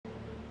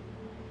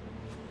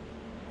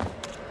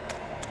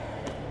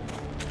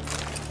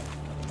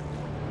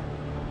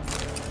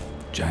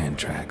Giant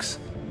tracks.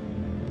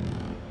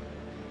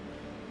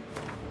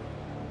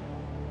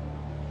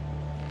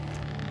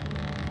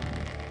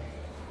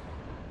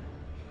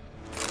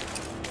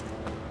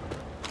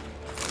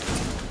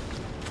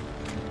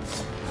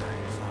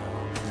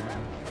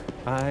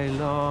 I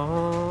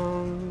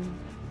long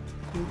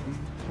to be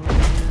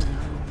close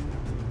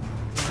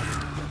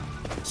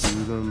to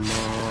the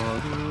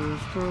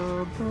modest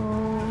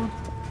abode,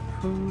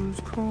 whose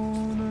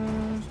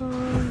corners I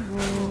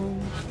roam,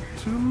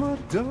 to my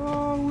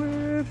dog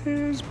with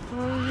his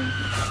pipe,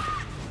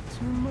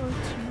 to my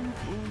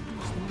temple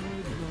his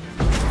light,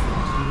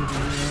 to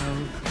the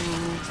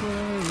alcove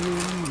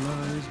wherein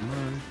lies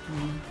my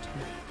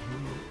beautiful.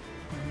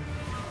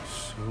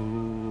 So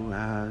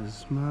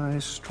as my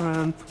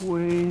strength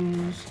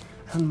wanes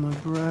and my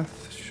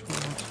breath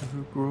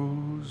shorter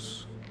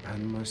grows,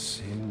 and my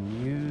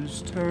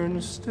sinews turn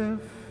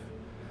stiff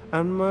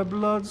and my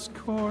blood's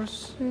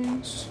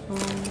coursing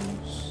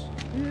slows,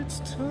 it's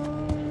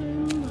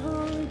time,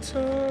 high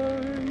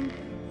time,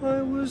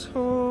 I was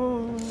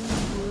homeward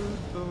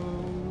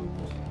bound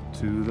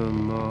to the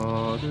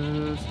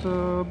modest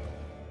abode.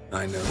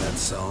 I know that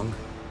song.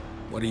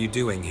 What are you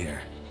doing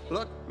here?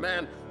 Look,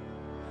 man.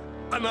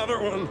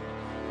 Another one.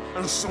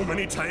 And so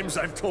many times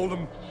I've told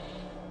him.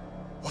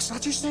 What's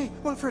that you say,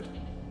 Wilfred?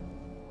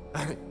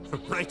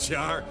 Right you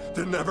are.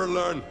 They never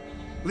learn.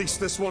 At least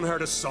this one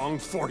heard a song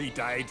before he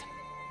died.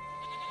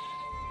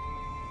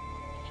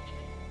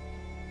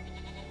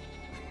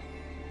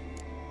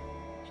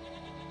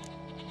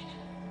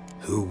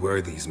 Who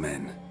were these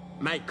men?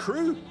 My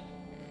crew.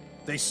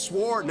 They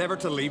swore never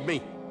to leave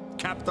me.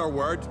 Kept their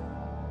word.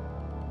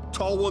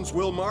 Tall one's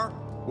Wilmar.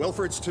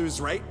 Wilfred's to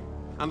his right.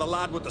 And the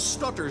lad with the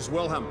stutter's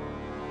Wilhelm.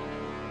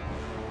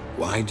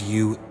 Why do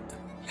you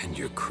and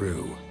your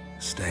crew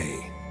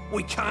stay?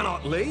 We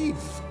cannot leave.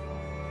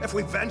 If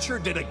we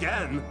ventured it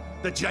again,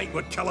 the giant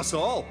would kill us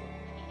all.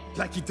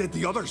 Like he did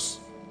the others.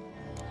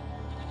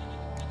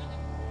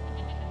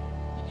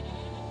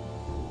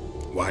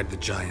 Why'd the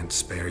giant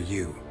spare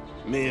you?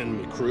 Me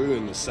and my crew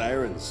and the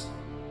sirens.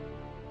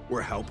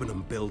 We're helping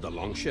him build a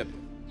longship.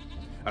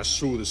 I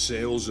sew the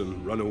sails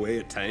and run away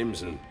at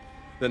times, and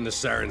then the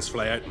sirens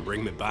fly out and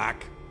bring me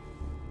back.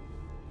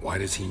 Why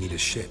does he need a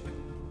ship?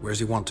 Where's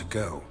he want to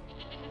go?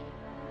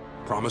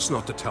 Promise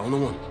not to tell no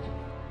one.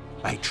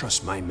 I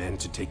trust my men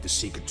to take the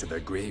secret to their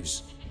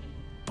graves.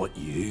 But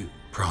you?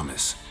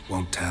 Promise,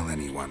 won't tell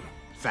anyone.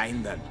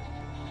 Fine then.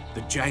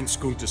 The giant's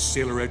going to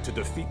sail her out to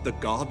defeat the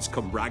gods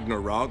come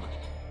Ragnarok.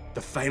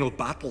 The final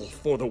battle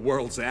for the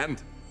world's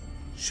end.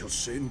 She'll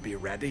soon be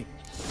ready.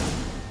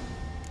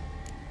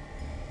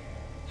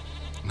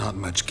 Not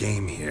much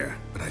game here,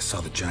 but I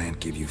saw the giant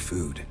give you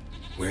food.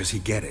 Where's he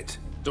get it?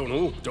 Don't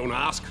know, don't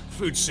ask.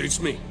 Food suits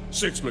me,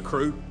 suits my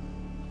crew.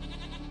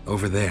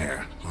 Over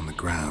there, on the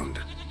ground.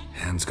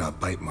 Hand's got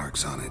bite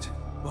marks on it.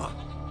 What?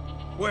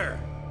 Where?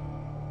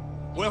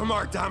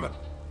 Wilmar, damn it.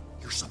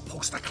 You're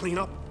supposed to clean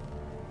up.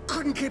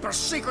 Couldn't keep a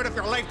secret if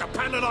your life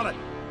depended on it.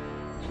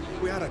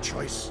 We had a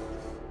choice.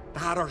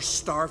 That or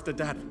starve to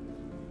death.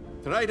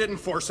 And I didn't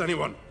force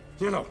anyone.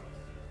 You know,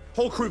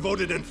 whole crew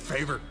voted in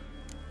favor.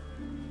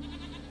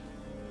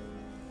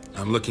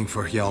 I'm looking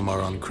for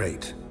Hjalmar on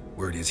Crate.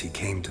 Word is he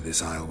came to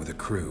this isle with a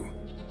crew,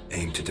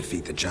 aimed to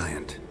defeat the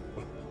giant.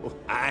 Oh,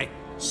 aye,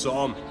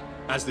 saw him,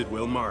 as did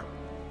Wilmar.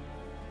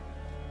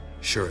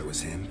 Sure it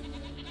was him?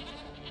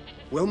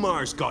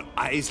 Wilmar's got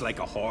eyes like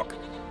a hawk.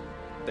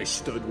 They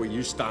stood where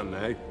you stand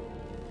now.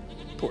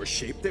 Poor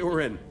shape they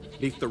were in,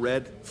 neath the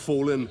red,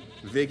 Folin,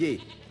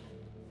 Viggy.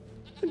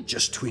 And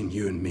just between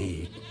you and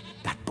me,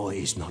 that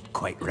boy's not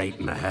quite right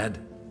in the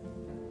head.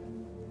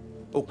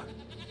 Oh,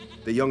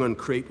 the young on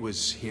Crate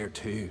was here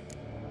too.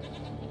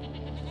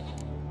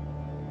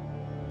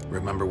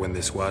 Remember when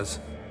this was?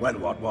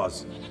 When what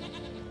was?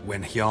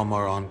 When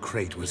Hjalmar on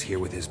Crate was here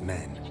with his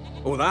men.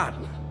 Oh, that?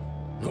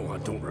 No, I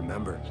don't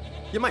remember.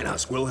 You might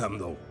ask Wilhelm,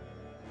 though.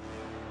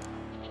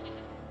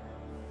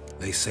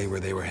 They say where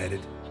they were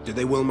headed? Did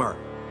they, Wilmar?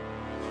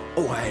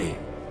 Oh, aye.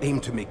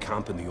 Aimed to make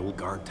camp in the old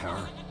guard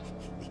tower.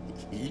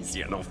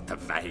 Easy enough to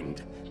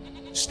find.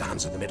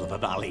 Stands in the middle of a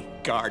valley.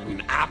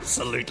 Garden,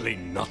 absolutely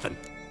nothing.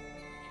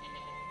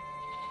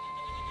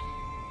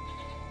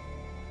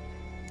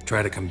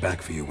 Try to come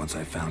back for you once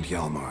I found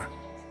Hjalmar.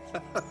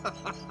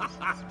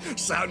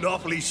 Sound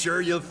awfully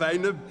sure you'll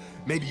find him?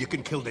 Maybe you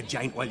can kill the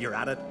giant while you're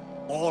at it.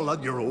 All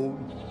on your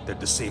own. They're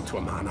the same to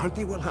a man, aren't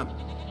they, Wilhelm?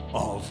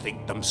 All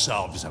think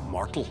themselves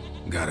immortal.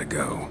 Gotta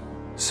go.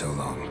 So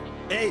long.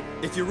 Hey,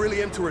 if you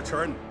really aim to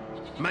return,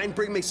 mind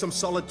bring me some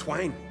solid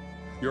twine.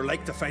 You're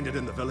like to find it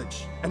in the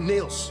village. And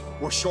nails.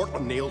 We're short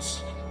on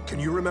nails. Can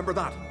you remember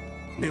that?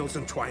 Nails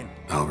and twine.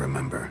 I'll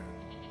remember.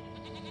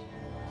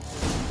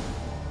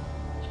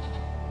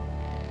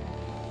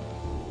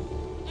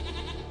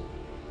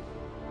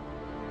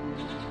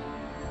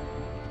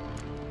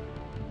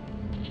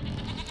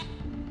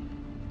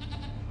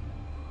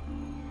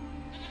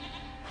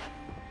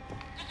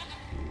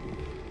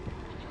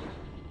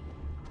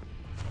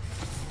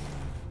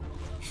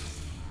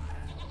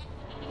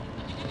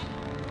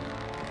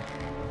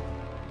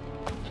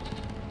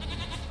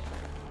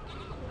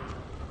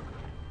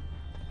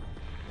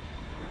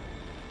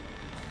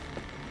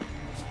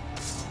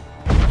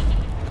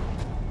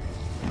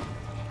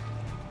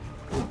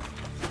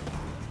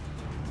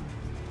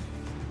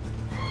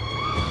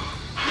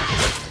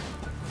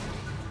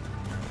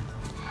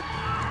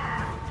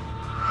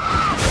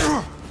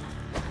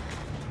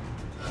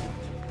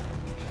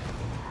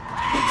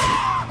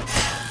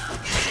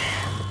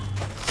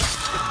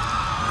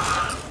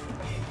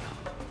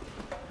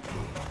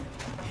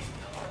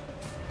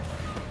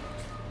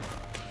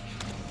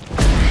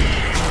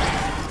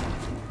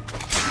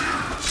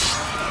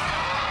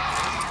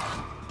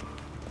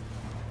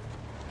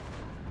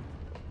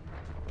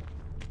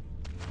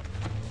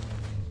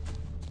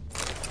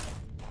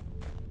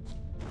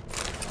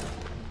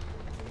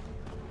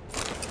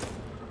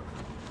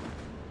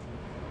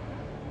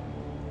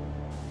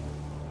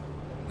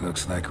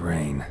 Looks like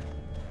rain.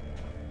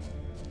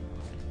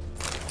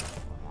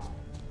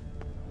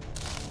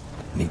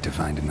 Need to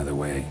find another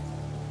way.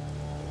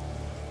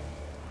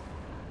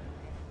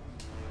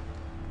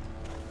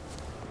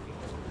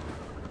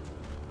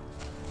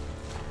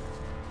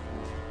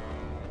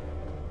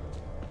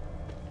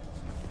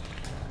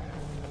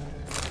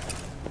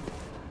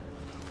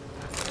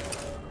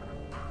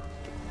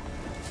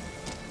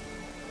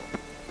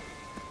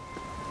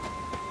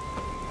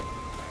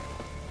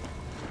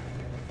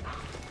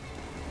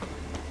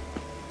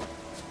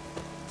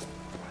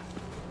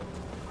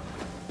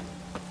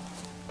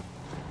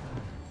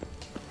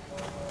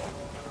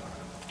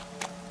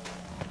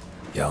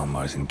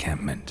 Hjalmar's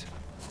encampment.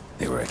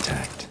 They were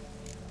attacked.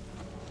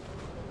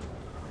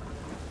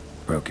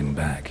 Broken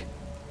back,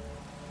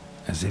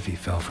 as if he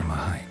fell from a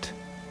height.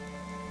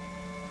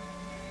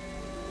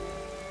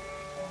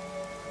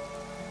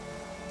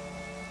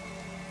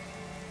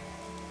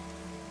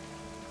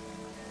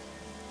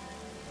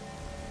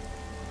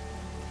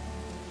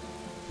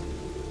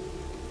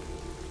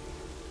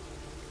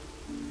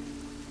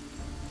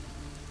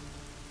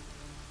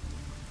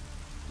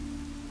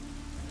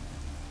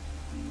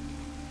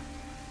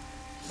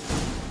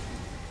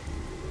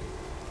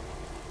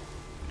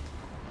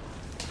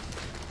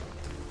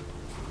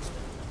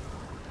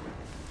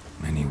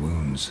 Many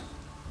wounds.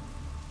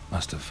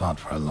 Must have fought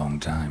for a long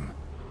time.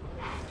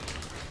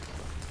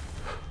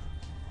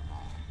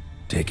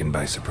 Taken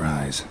by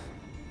surprise,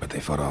 but they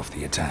fought off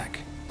the attack.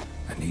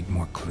 I need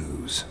more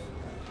clues.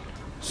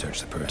 Search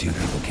the perimeter. 2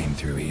 people came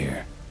through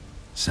here.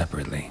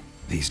 Separately.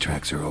 These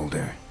tracks are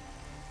older.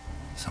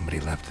 Somebody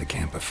left the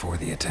camp before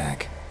the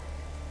attack.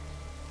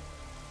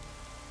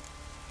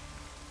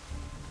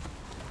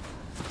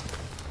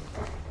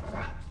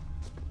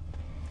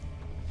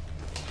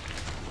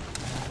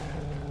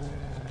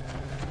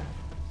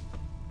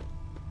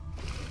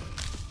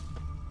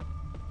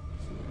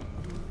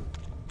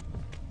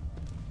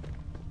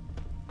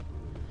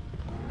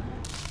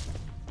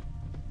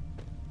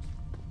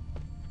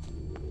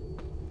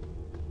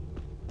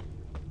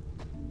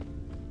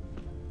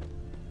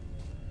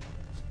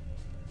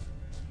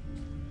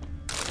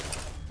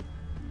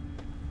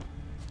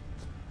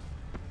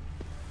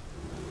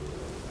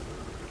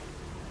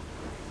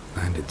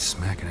 Landed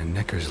smack in a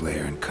necker's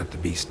lair and cut the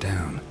beast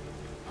down.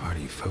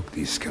 Hardy folk,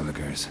 these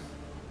Skelligers.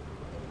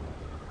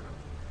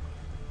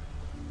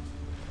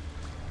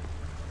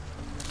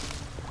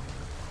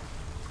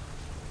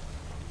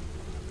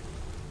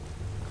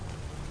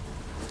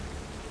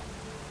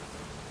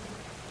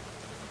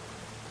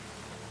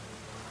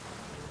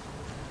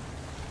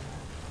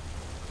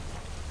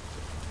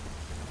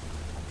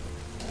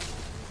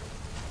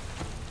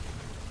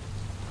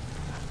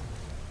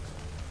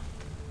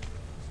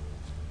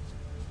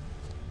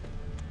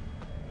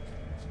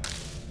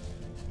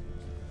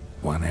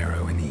 One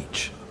arrow in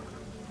each.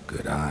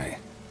 Good eye.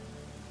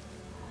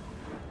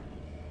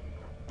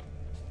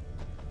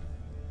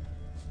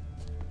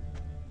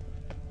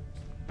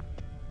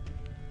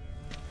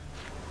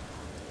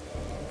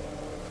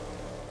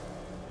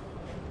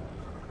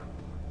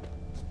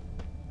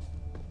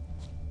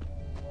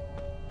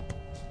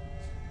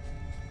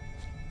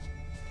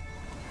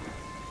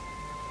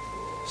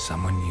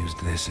 Someone used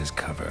this as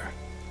cover.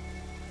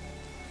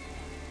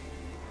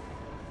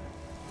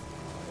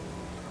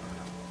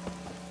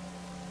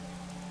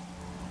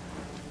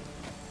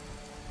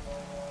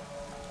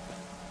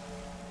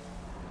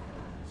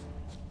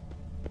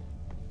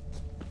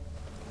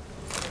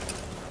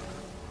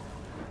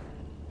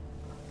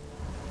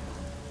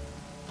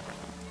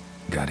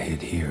 Got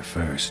hit here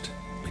first,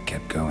 but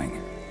kept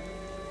going.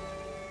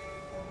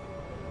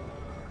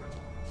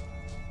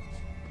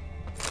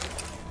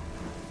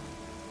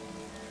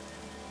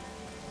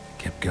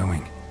 Kept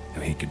going,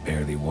 though he could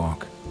barely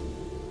walk.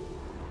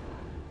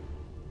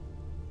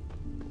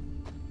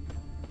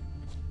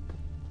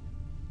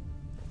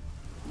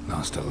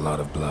 Lost a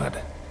lot of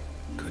blood.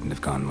 Couldn't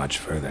have gone much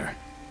further.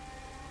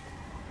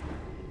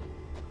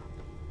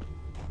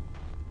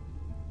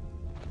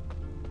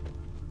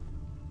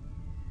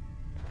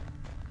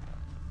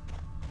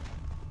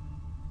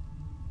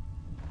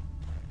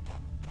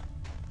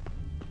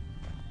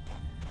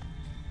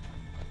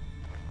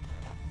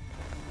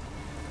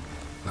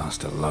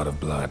 Lost a lot of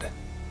blood.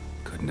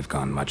 Couldn't have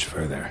gone much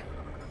further.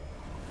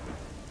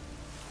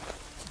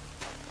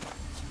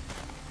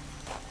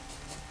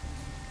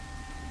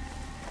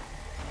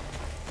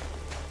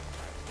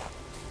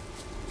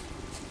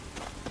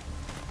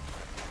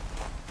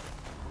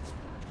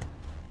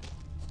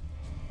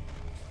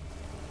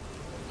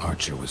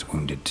 Archer was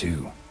wounded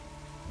too.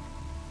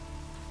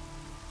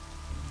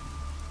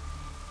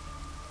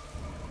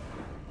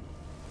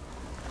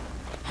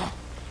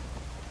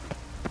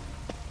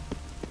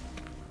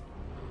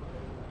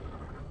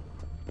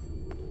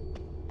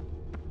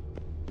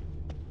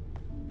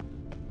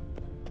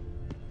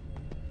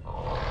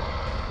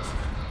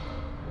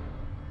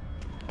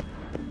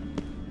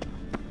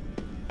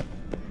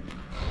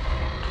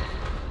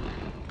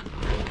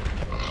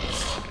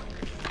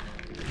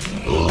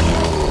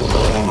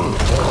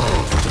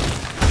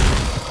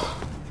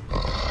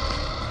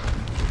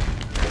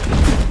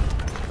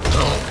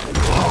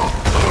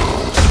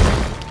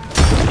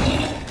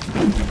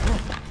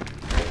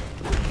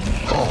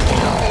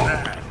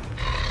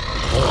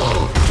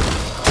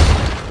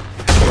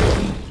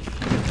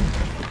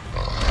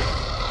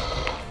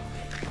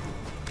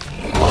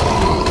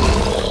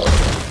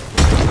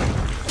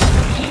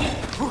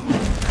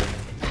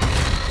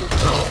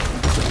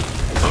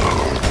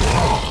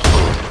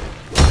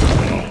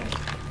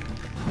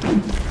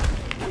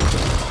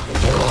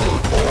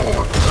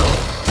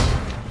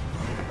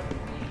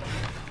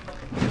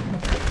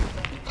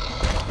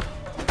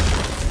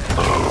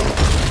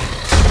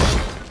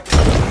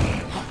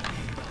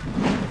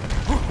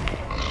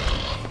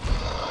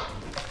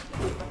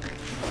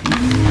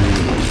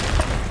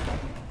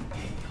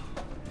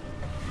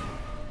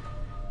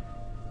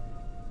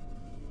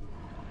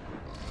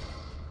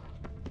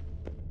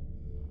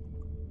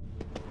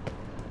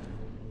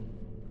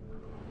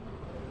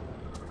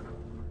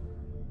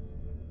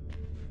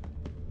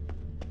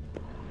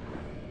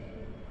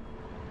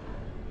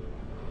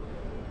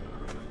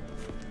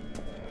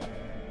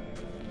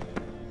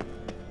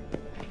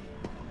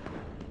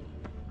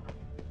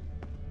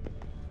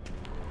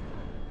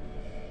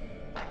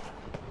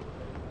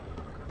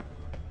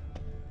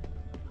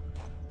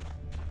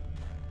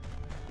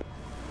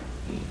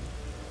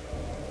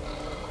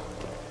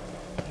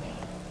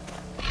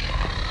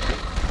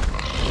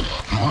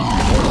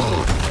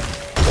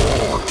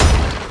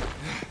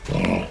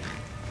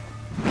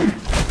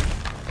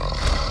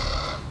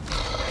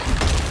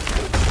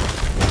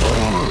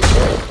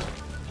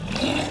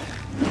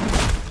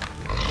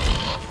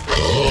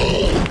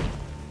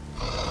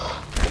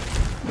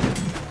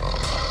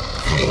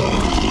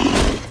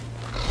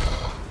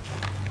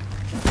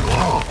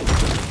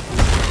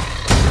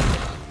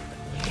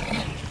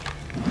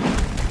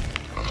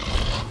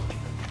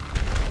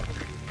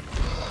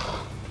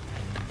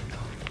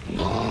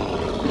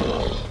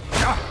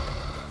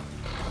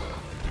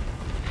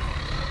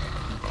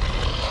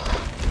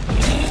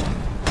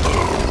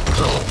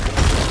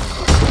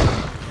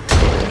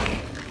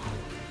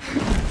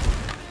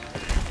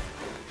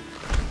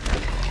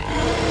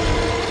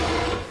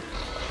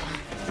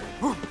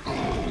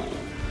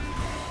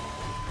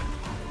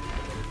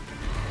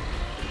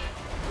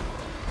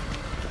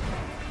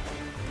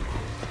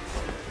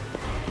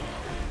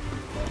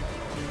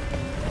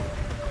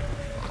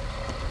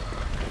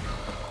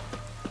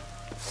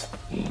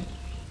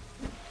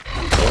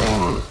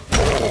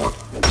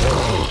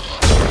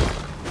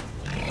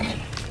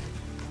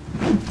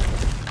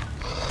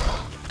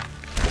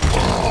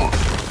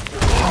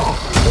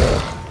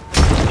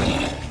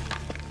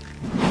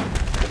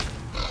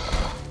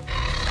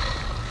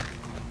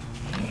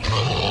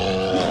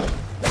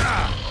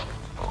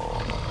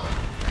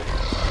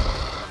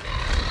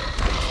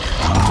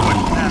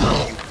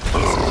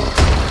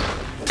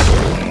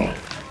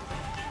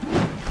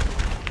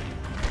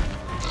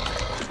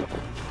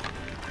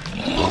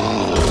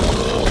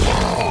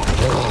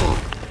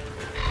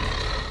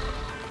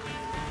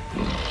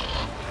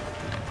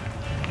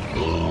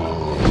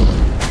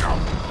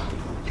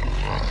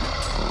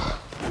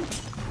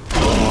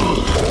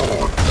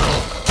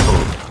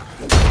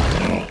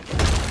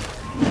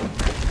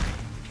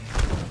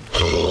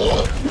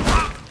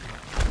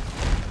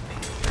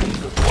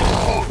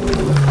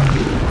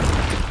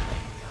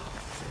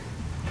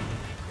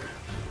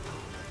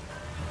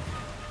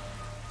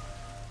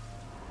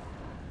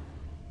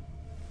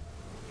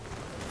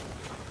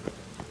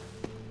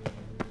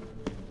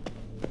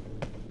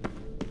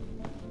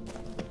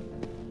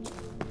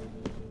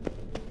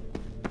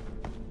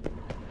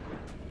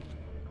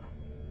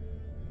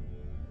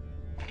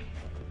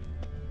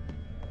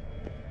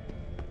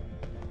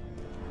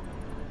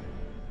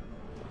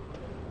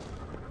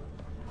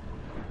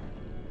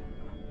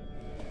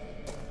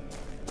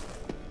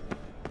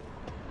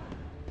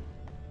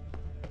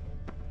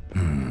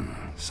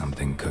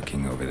 Something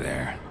cooking over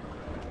there.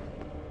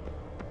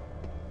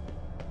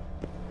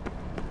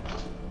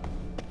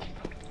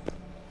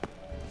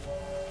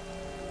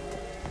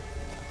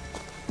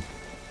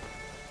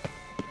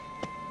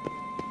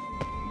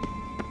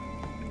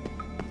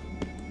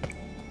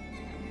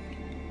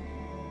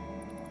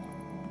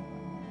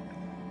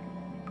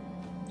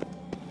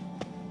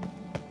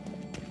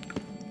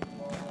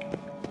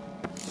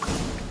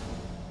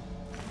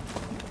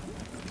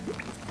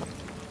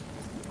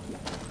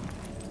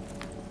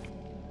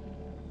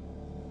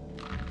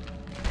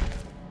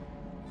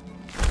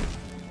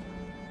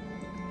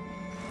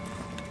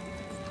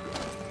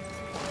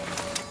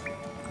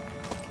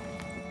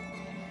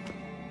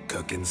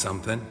 Cooking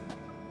something?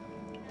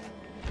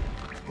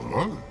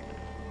 Huh?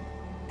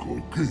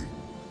 Cookie?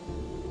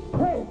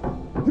 Hey!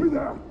 You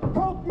there!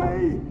 Help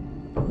me!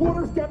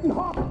 Water's getting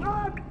hot!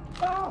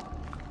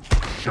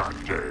 Shut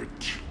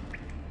it.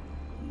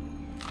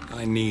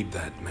 I need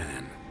that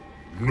man.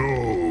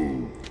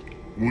 No.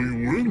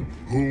 We went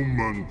home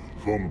and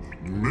from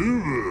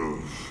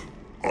mirrors.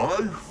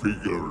 I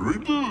figure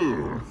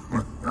riddle.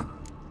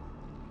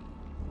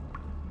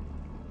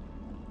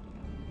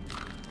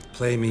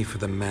 Play me for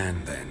the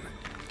man, then.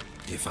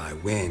 If I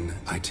win,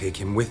 I take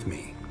him with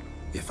me.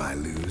 If I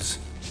lose,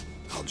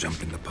 I'll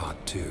jump in the pot,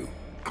 too.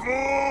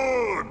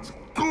 Good!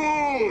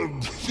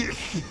 Good!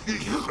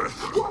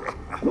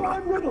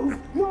 Climb riddles!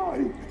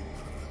 No!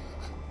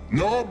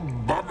 No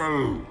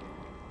bubble!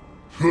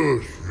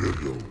 First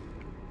riddle.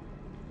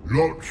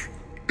 Lots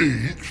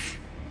eats,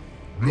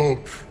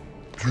 lots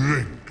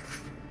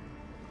drinks.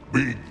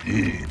 Big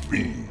E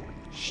B.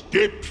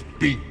 Steps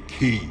big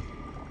key.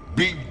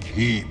 Big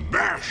key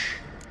bash.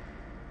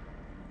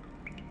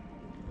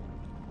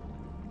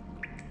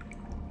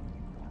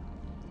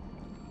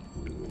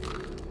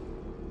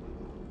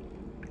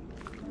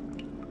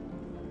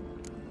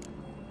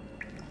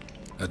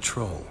 A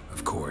troll,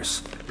 of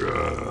course.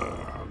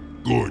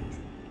 Good,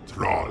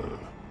 troll.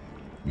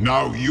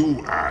 Now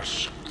you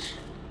ask.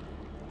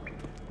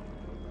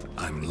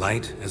 I'm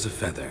light as a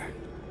feather,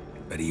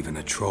 but even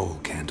a troll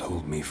can't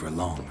hold me for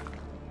long.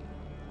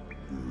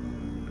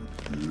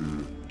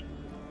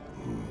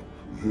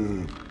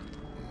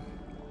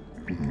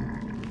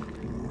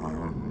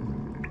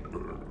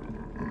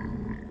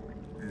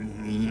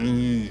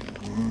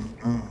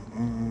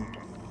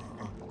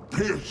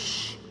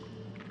 Piss.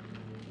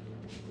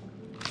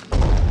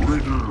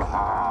 Riddle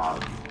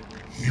hard.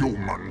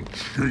 Human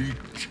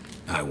cheat.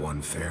 I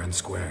won fair and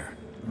square.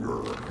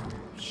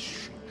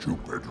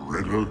 Stupid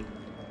riddle.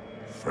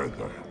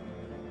 Feather.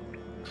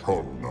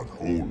 Troll not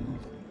hold.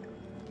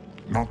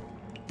 Not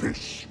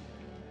piss.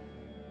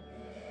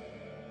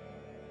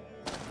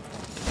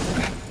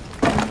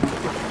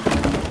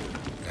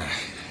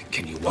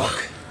 Can you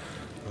walk?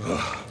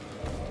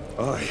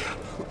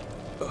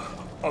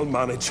 I'll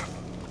manage.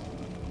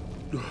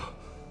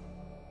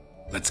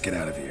 Let's get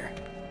out of here.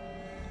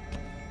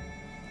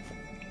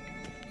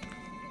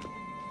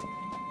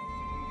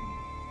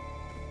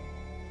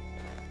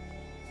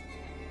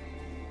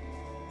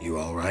 You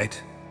all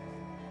right?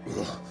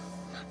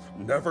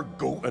 Never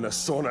go in a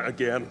sauna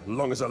again,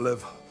 long as I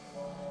live.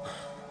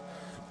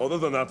 Other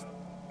than that,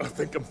 I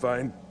think I'm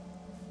fine.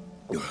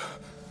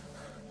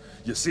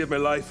 You saved my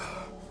life.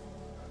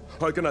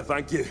 How can I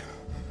thank you?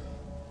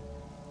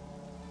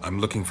 I'm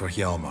looking for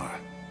Hjalmar.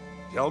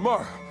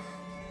 Hjalmar?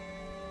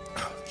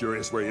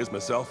 Curious where he is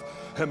myself.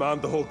 Him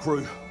and the whole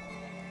crew.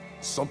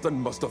 Something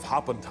must have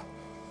happened.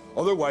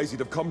 Otherwise, he'd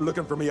have come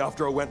looking for me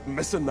after I went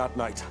missing that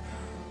night.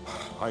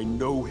 I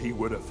know he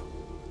would have.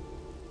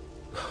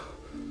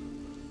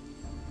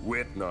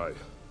 Wait now.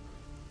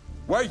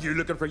 Why are you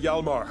looking for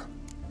Hjalmar?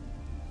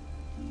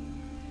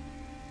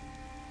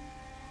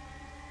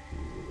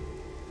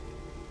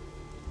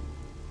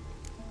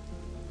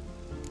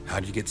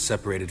 How'd you get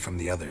separated from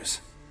the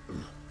others?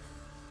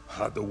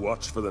 Had to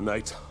watch for the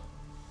night.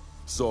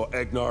 Saw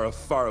Egnar of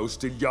Pharaoh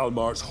steal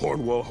Hjalmar's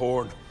Hornwall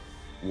horn.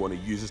 One he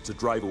uses to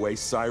drive away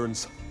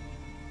sirens.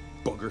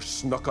 Bugger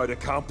snuck out of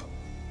camp.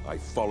 I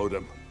followed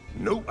him.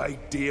 No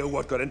idea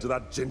what got into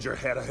that ginger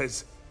head of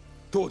his.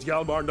 Told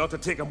Hjalmar not to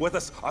take him with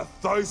us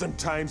 1,000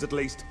 times at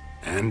least.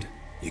 And?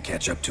 You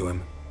catch up to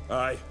him?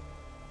 Aye.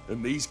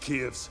 In these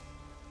caves.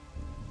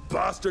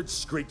 Bastard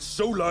screeched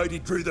so loud he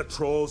drew the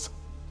trolls.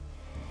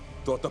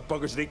 Thought the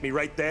buggers would eat me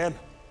right then.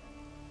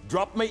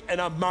 Dropped me in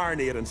a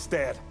marinade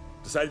instead.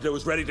 Decided I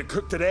was ready to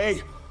cook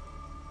today.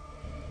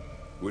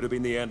 Would have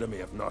been the end of me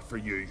if not for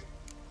you.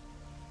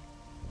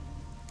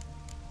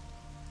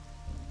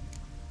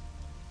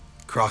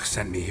 Croc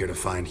sent me here to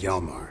find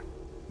Hjalmar.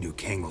 New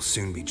king will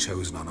soon be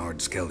chosen on Ard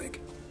Skellig.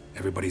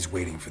 Everybody's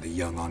waiting for the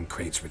young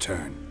Ancrate's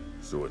return.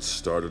 So it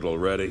started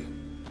already.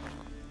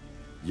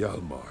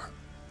 Hjalmar,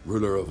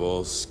 ruler of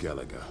all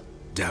Skellige.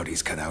 Doubt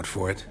he's cut out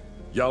for it.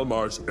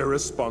 Hjalmar's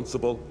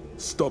irresponsible,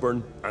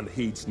 stubborn, and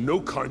heeds no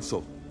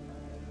counsel.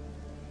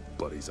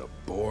 But he's a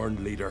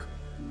born leader.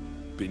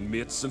 Been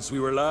mates since we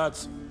were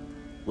lads.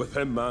 With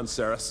him and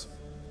Ceres.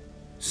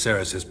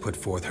 Ceres has put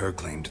forth her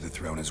claim to the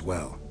throne as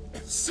well.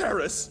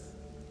 Ceres?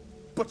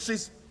 But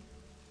she's...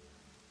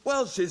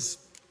 Well, she's...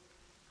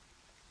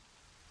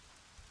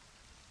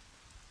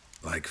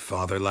 Like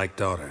father, like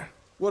daughter.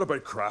 What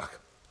about Crack?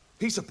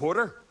 He support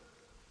her?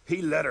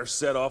 He let her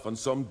set off on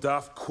some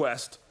daft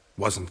quest.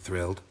 Wasn't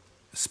thrilled,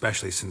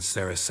 especially since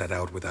Sarah set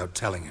out without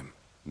telling him.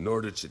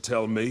 Nor did she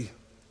tell me.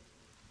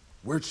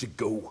 Where'd she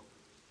go?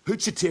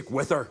 Who'd she take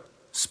with her?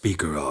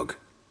 Speaker Og,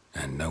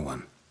 and no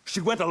one.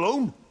 She went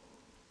alone?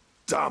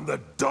 Damn the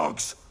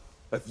dogs!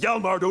 If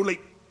Hjalmar'd only...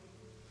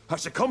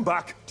 Has she come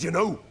back? Do you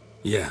know?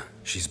 Yeah,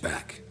 she's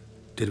back.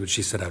 Did what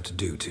she set out to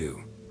do,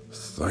 too.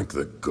 Thank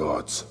the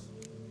gods.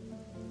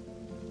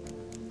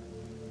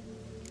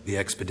 The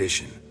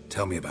expedition.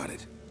 Tell me about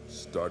it.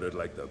 Started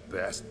like the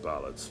best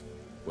ballads.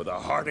 With a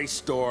hearty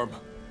storm.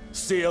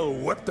 Sail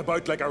whipped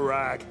about like a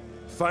rag.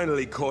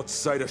 Finally caught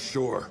sight of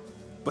shore.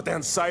 But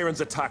then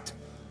sirens attacked,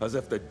 as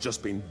if they'd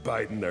just been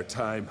biding their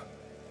time.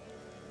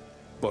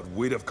 But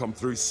we'd have come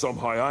through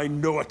somehow, I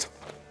know it.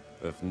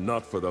 If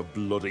not for the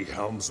bloody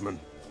helmsman.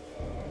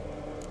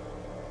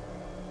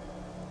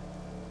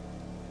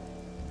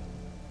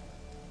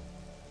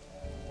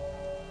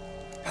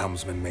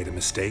 Helmsman made a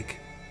mistake?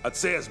 I'd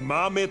say his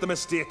ma made the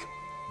mistake.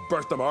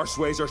 Birthed him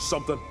arseways or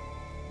something.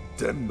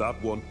 Dim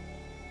that one.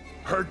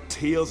 Heard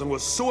tales and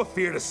was so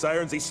afeard of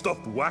sirens he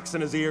stuffed wax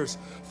in his ears.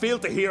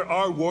 Failed to hear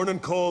our warning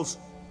calls.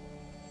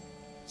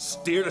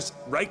 Steered us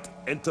right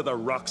into the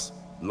rocks.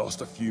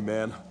 Lost a few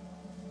men.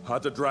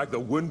 Had to drag the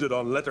wounded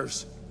on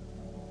litters.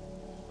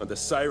 And the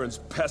sirens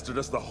pestered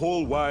us the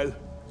whole while.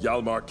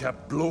 Hjalmar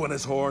kept blowing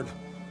his horn.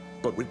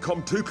 But we'd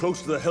come too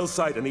close to the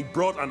hillside and he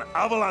brought an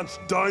avalanche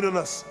down on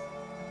us.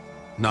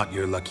 Not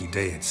your lucky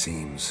day, it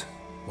seems.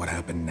 What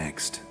happened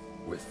next?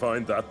 We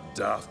found that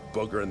daft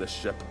bugger in the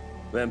ship.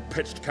 Then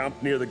pitched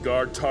camp near the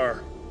guard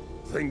tower.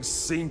 Things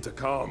seemed to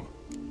calm.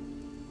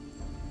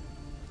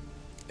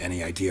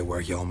 Any idea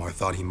where Hjalmar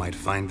thought he might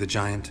find the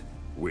giant?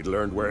 We'd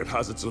learned where it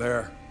has its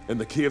lair. In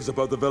the caves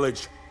above the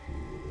village.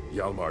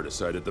 Hjalmar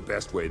decided the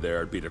best way there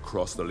would be to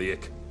cross the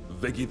lake.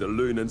 Viggy the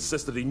loon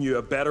insisted he knew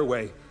a better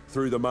way,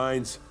 through the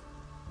mines.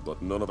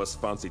 But none of us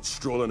fancied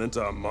strolling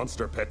into a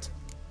monster pit.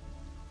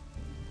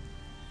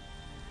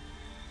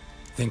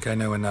 Think I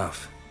know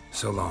enough.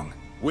 So long.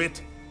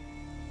 Wait.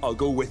 I'll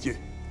go with you.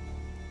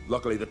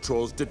 Luckily the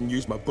trolls didn't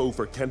use my bow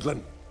for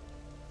kindling.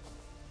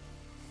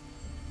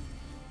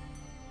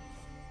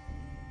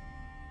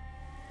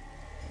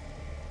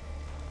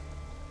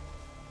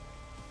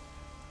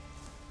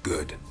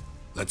 Good.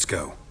 Let's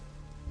go.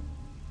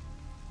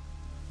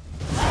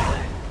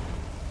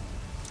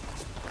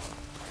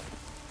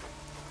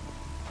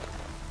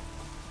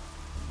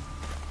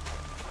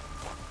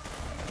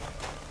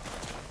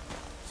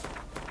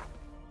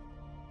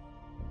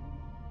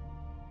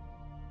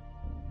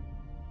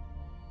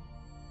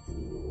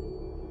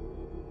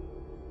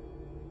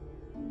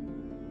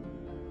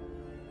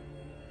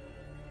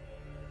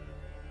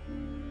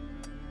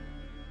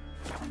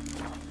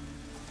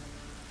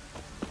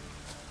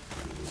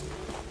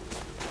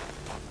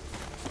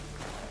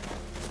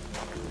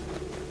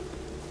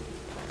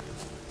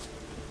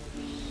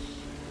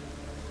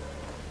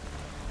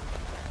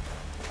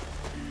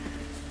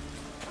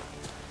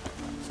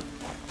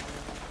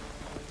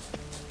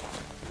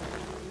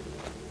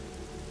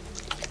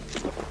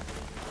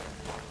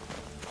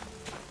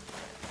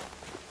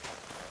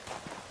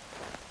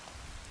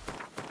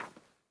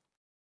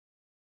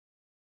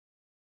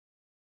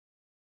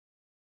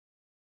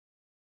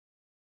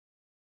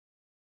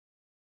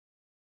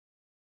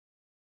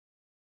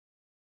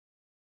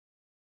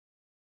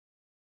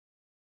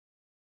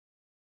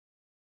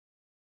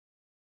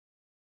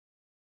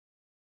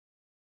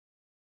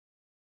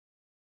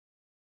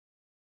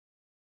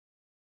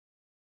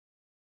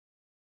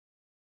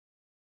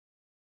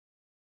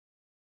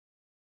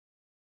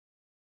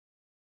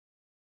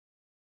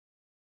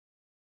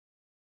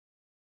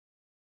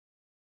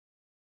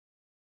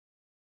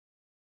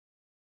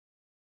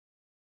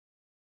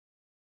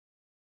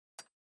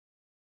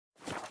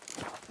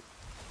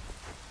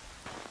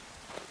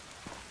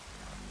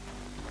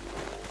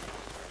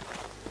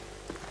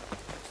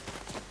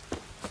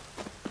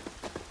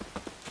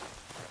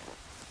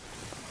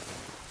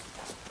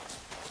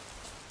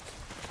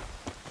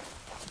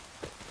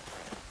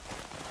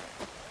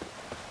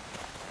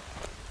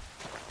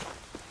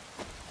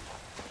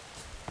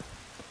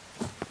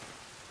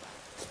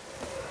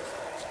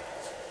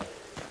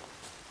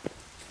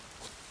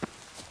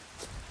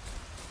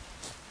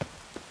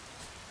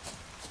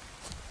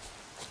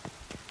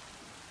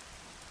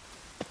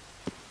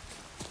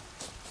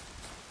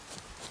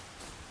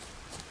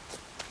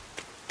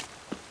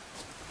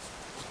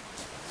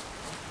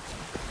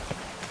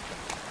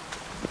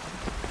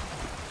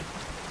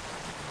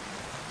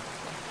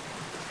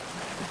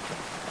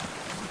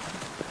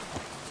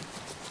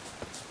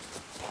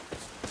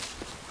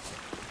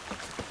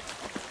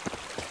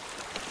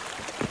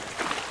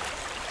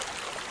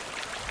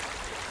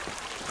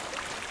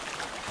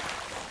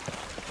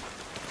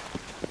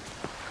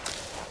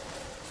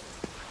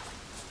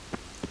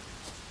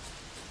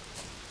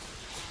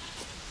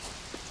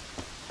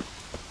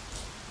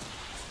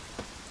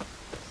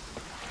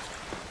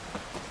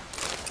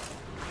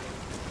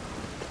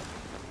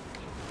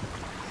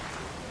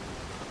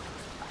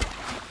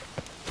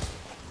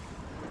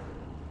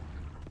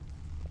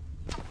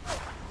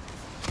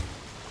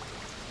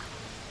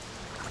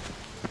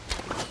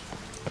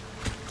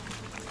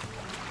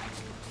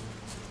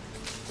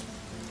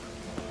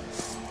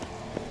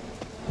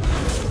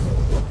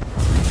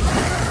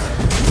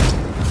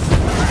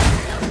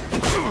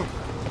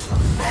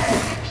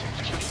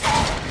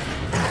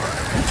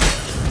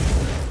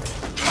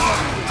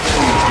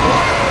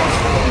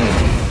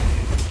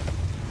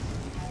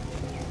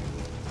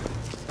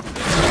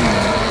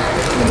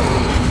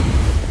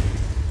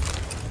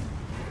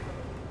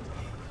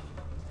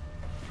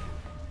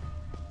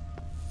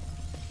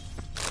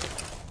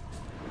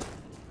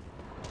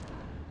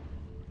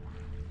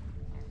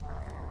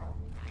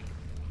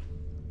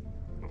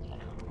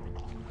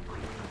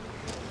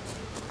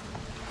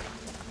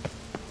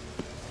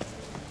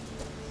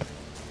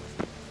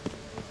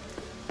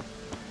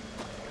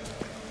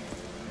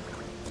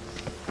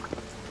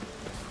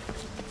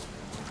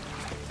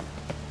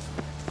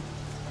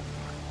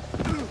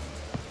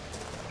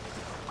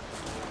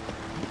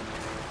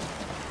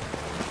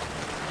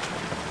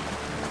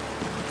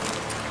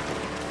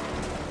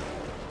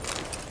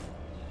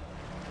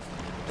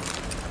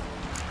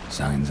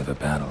 Signs of a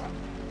battle.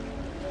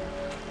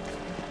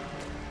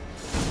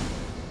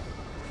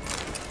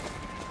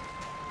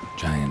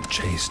 Giant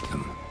chased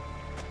them.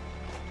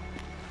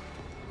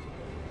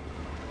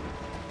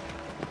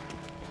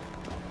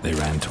 They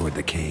ran toward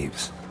the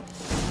caves.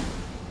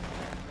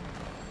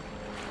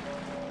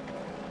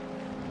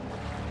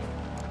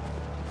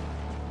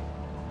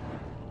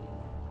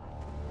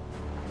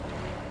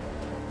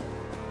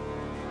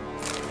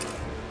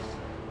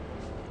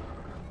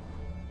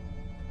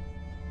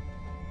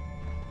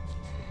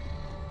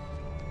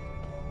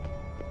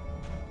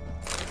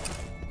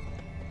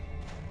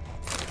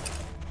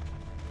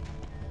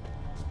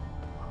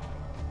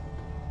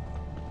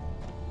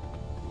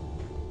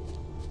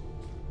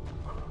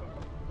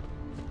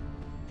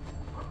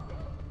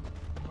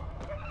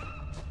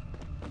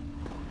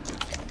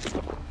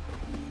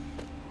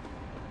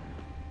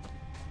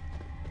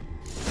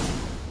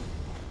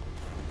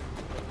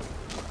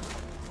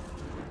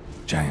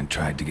 Giant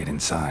tried to get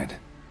inside.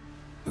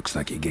 Looks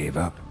like he gave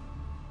up.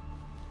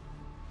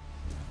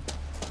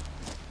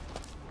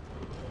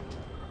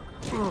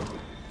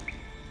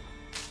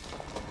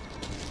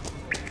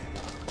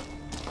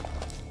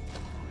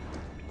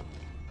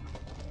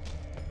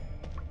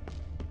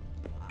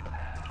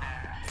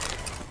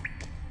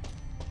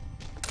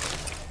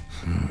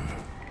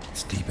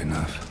 It's deep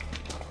enough.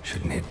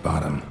 Shouldn't hit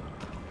bottom.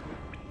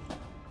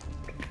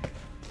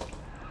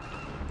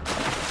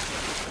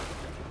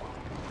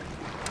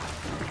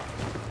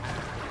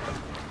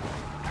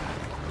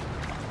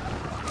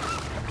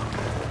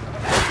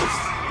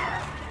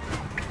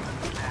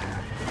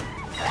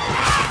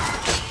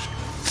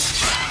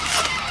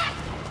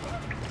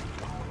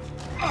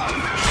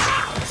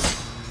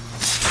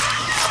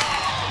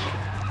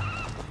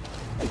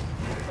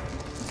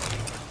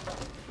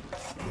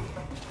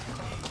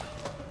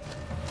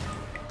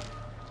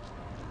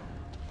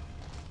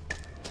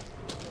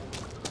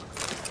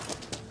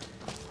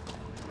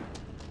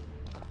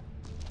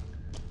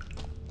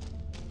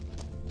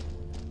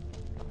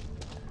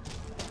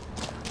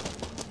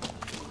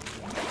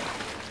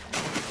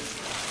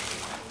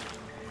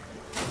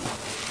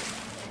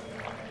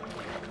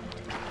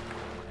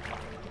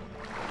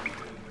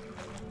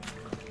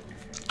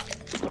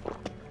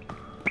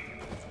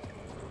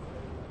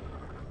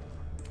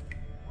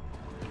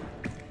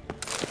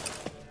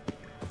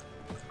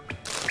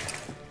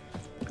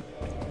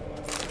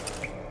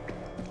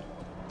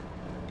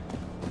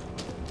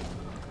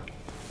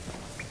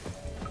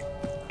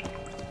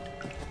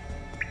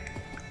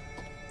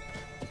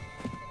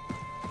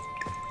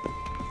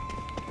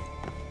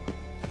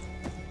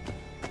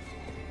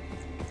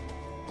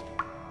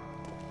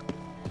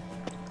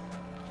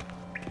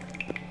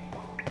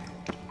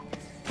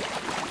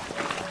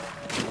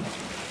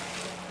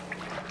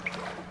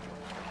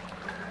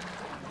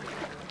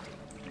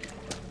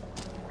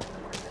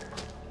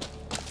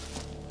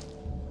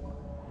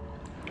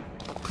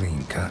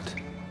 Clean cut.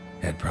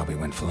 Head probably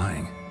went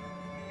flying.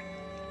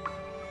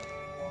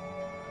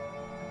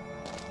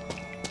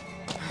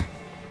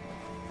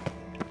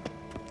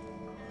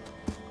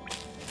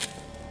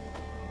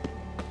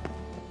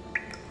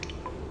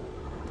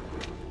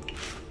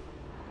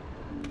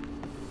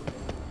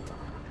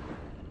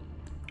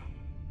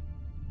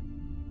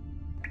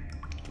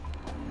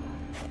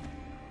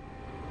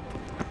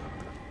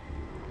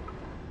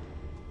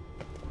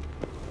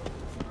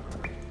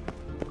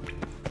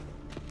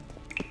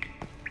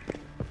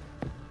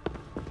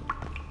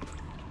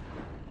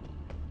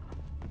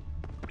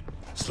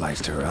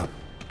 Sliced her up.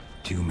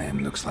 2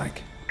 men, looks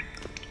like.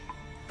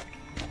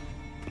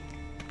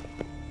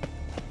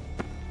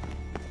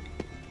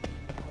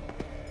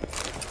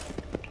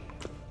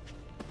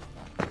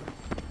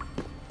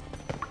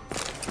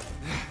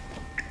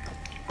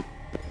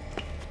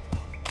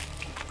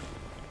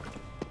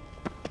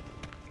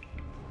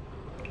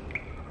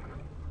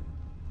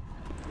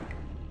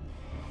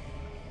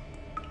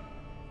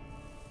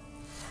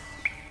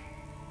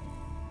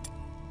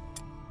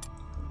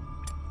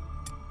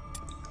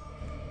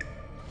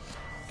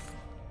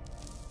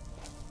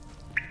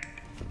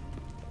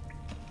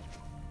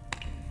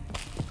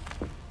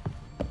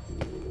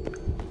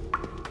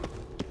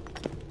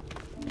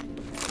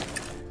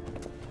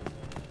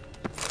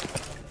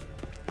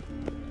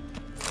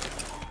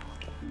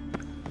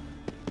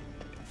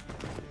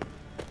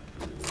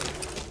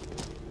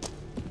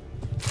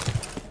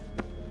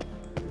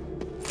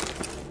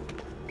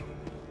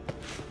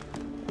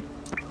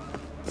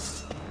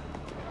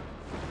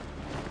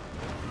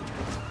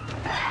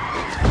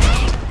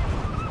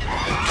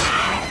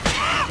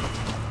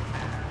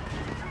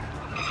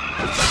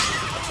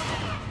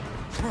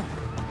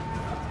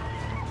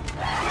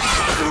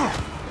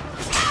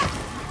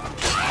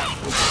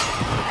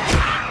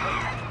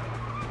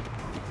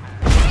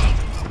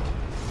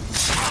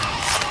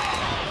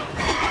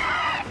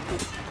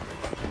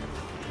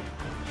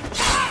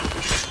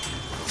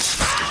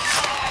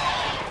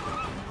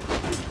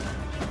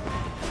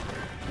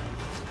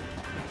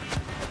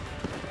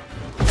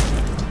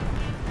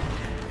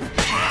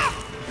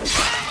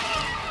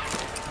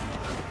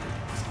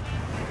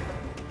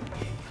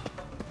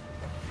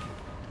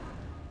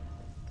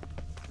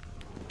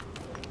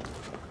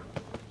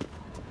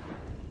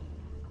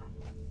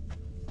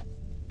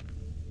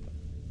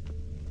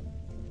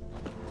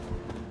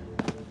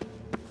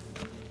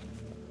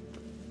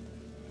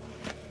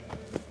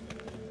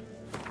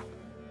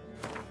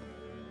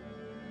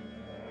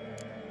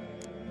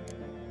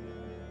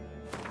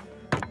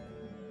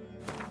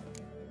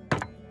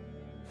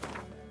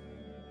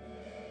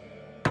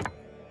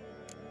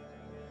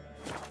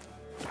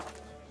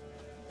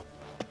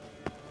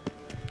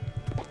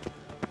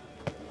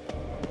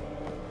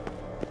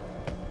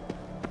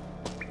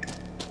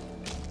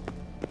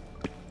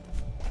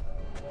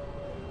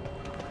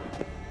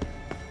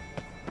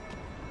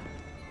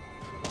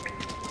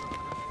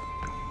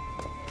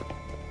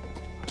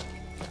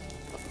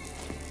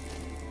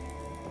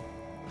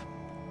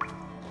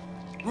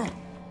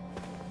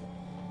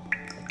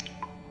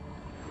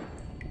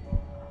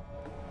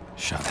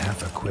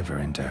 a quiver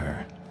into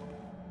her.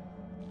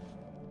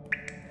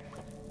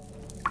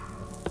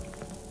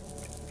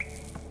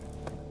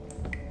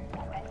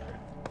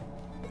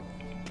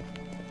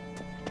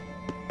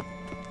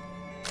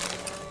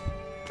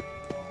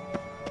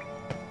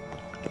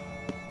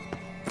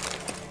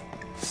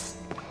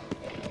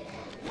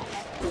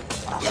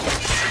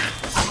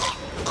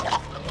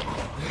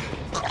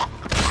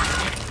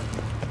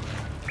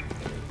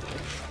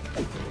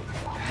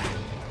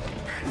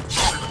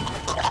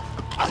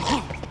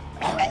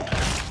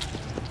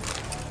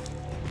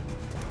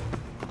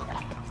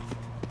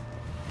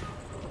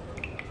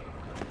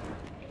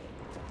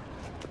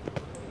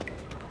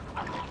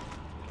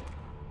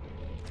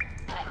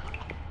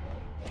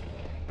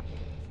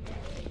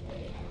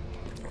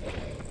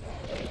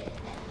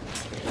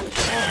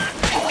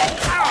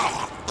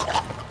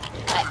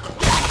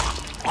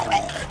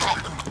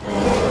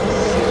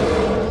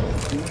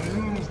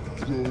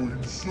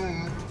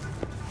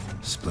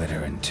 Split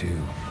her in two.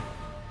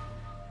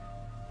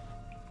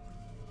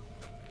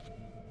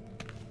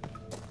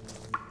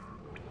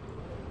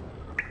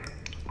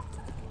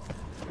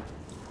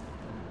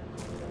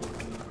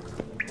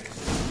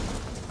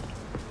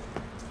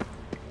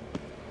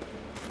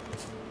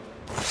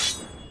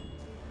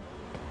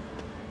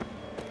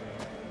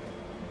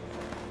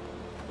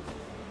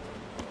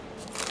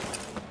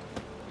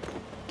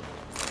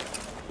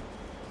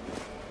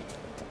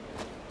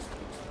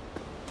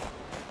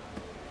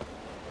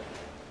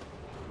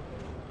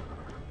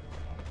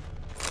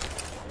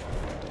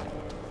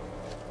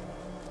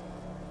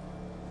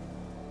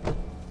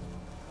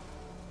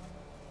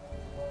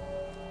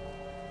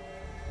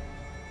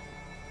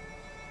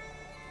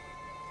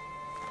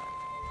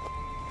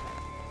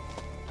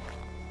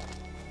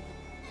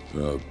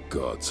 Oh,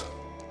 gods.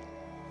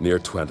 Near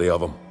 20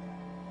 of them.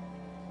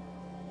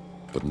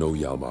 But no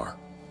Hjalmar.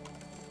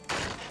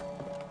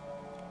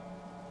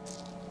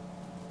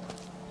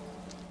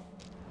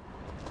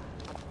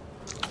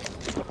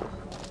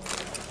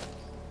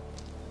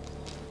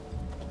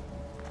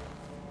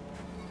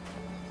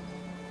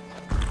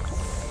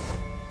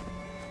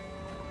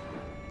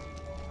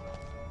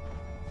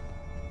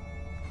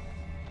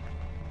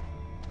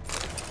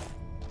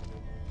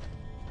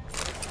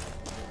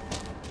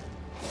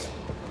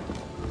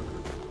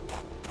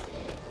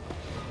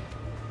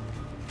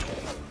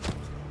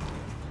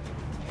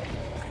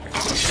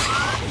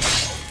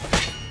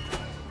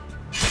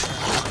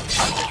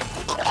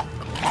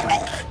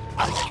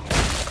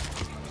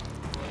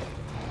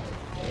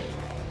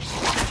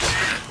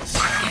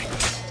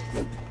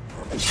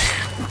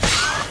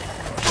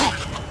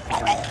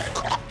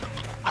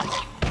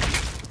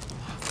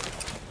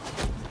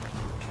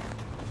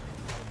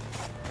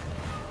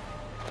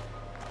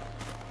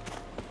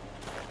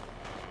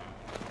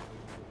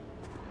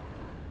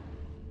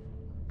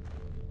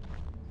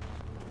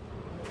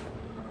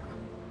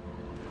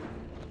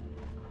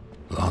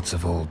 Lots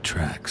of old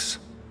tracks.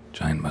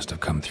 Giant must have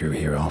come through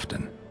here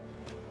often.